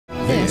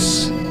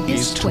This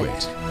is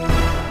Twit.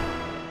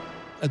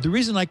 The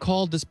reason I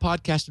called this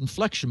podcast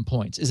Inflection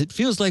Points is it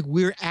feels like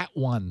we're at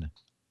one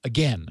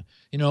again.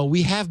 You know,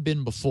 we have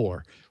been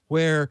before,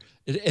 where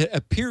a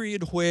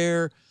period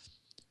where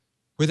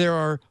there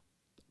are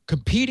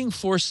competing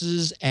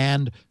forces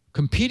and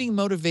competing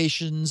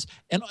motivations,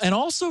 and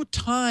also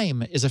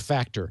time is a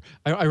factor.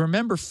 I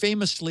remember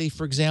famously,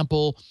 for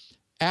example,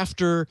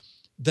 after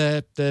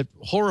the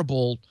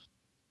horrible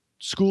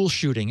school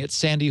shooting at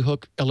Sandy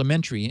Hook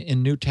Elementary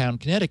in Newtown,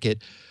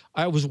 Connecticut,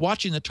 I was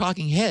watching the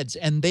talking heads,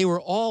 and they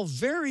were all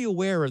very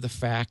aware of the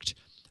fact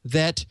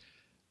that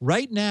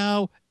right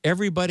now,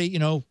 everybody, you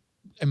know,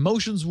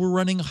 emotions were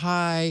running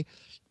high.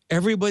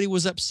 Everybody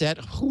was upset.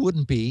 Who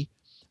wouldn't be?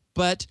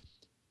 But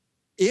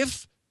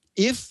if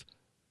the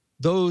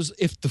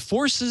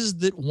forces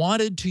that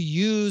wanted to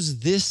use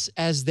this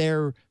as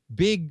their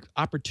big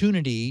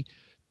opportunity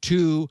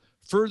to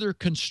further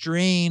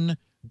constrain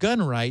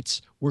gun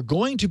rights were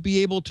going to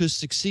be able to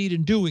succeed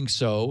in doing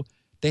so,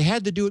 they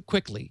had to do it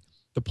quickly.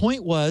 The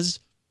point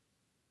was,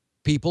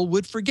 people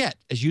would forget.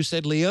 As you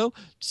said, Leo,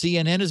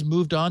 CNN has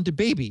moved on to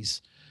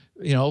babies,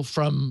 you know,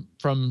 from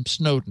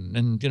Snowden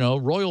and, you know,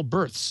 royal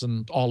births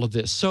and all of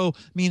this. So,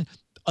 I mean,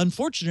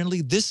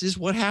 unfortunately, this is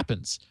what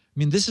happens. I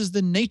mean, this is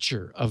the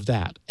nature of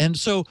that. And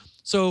so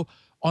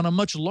on a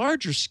much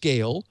larger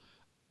scale,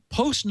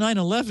 post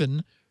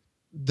 9/11,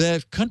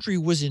 the country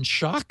was in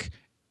shock,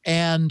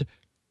 and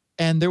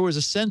there was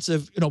a sense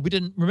of, you know, we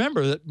didn't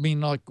remember that. I mean,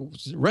 like,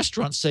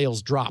 restaurant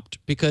sales dropped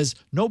because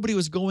nobody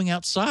was going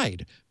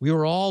outside. We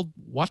were all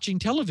watching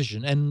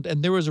television, and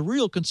there was a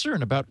real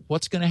concern about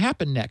what's going to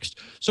happen next.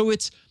 So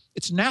it's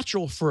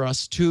natural for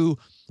us to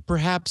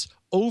perhaps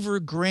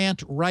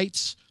overgrant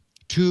rights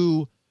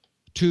to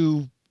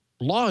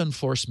law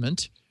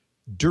enforcement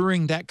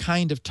during that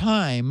kind of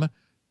time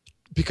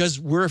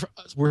because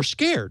we're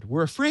scared,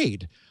 we're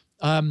afraid.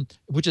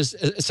 Which is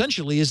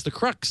essentially is the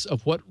crux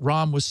of what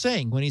Rahm was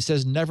saying when he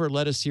says, never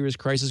let a serious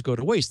crisis go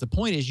to waste. The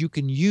point is, you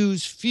can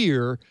use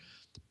fear.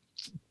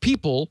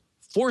 People,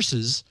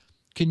 forces,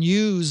 can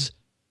use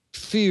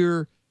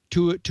fear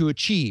to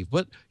achieve.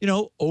 But, you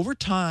know, over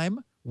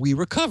time, we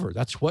recover.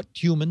 That's what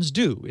humans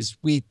do, is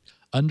we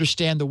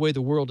understand the way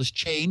the world has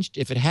changed.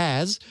 If it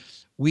has,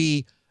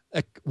 we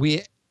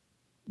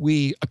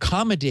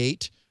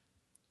accommodate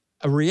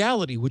a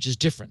reality which is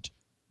different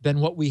than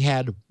what we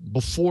had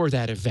before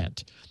that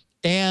event.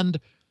 And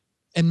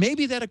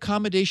maybe that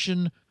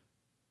accommodation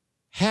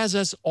has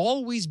us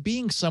always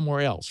being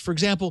somewhere else. For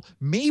example,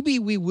 maybe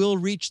we will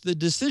reach the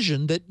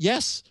decision that,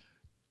 yes,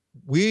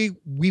 we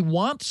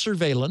want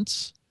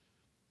surveillance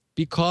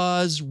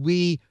because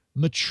we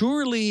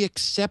maturely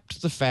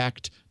accept the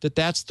fact that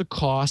that's the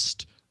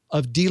cost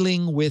of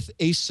dealing with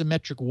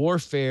asymmetric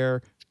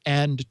warfare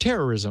and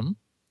terrorism.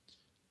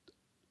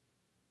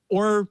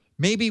 Or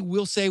maybe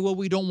we'll say, well,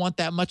 we don't want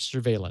that much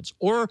surveillance.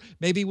 Or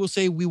maybe we'll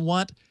say we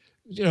want,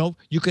 you know,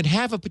 you can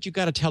have it, but you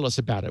got to tell us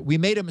about it. We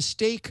made a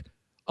mistake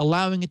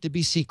allowing it to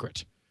be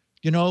secret.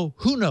 You know,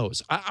 who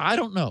knows? I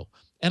don't know.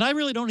 And I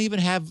really don't even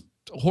have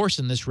a horse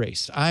in this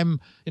race. I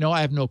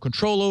have no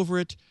control over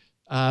it.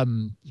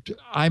 I'm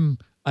an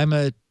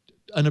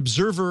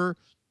observer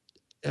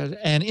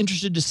and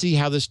interested to see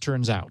how this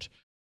turns out.